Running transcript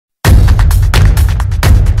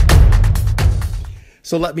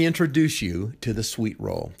So let me introduce you to the Sweet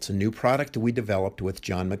Roll. It's a new product that we developed with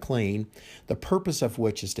John McLean, the purpose of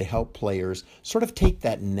which is to help players sort of take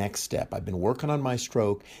that next step. I've been working on my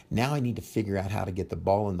stroke. Now I need to figure out how to get the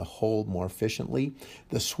ball in the hole more efficiently.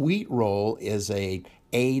 The Sweet Roll is a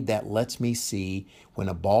aid that lets me see when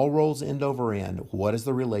a ball rolls end over end, what is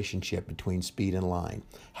the relationship between speed and line?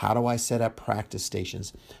 How do I set up practice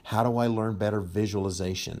stations? How do I learn better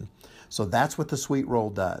visualization? So that's what the Sweet Roll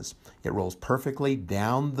does. It rolls perfectly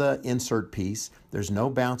down the insert piece. There's no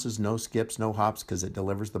bounces, no skips, no hops because it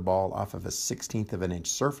delivers the ball off of a 1/16 of an inch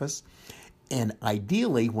surface. And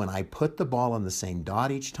ideally, when I put the ball on the same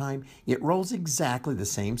dot each time, it rolls exactly the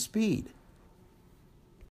same speed.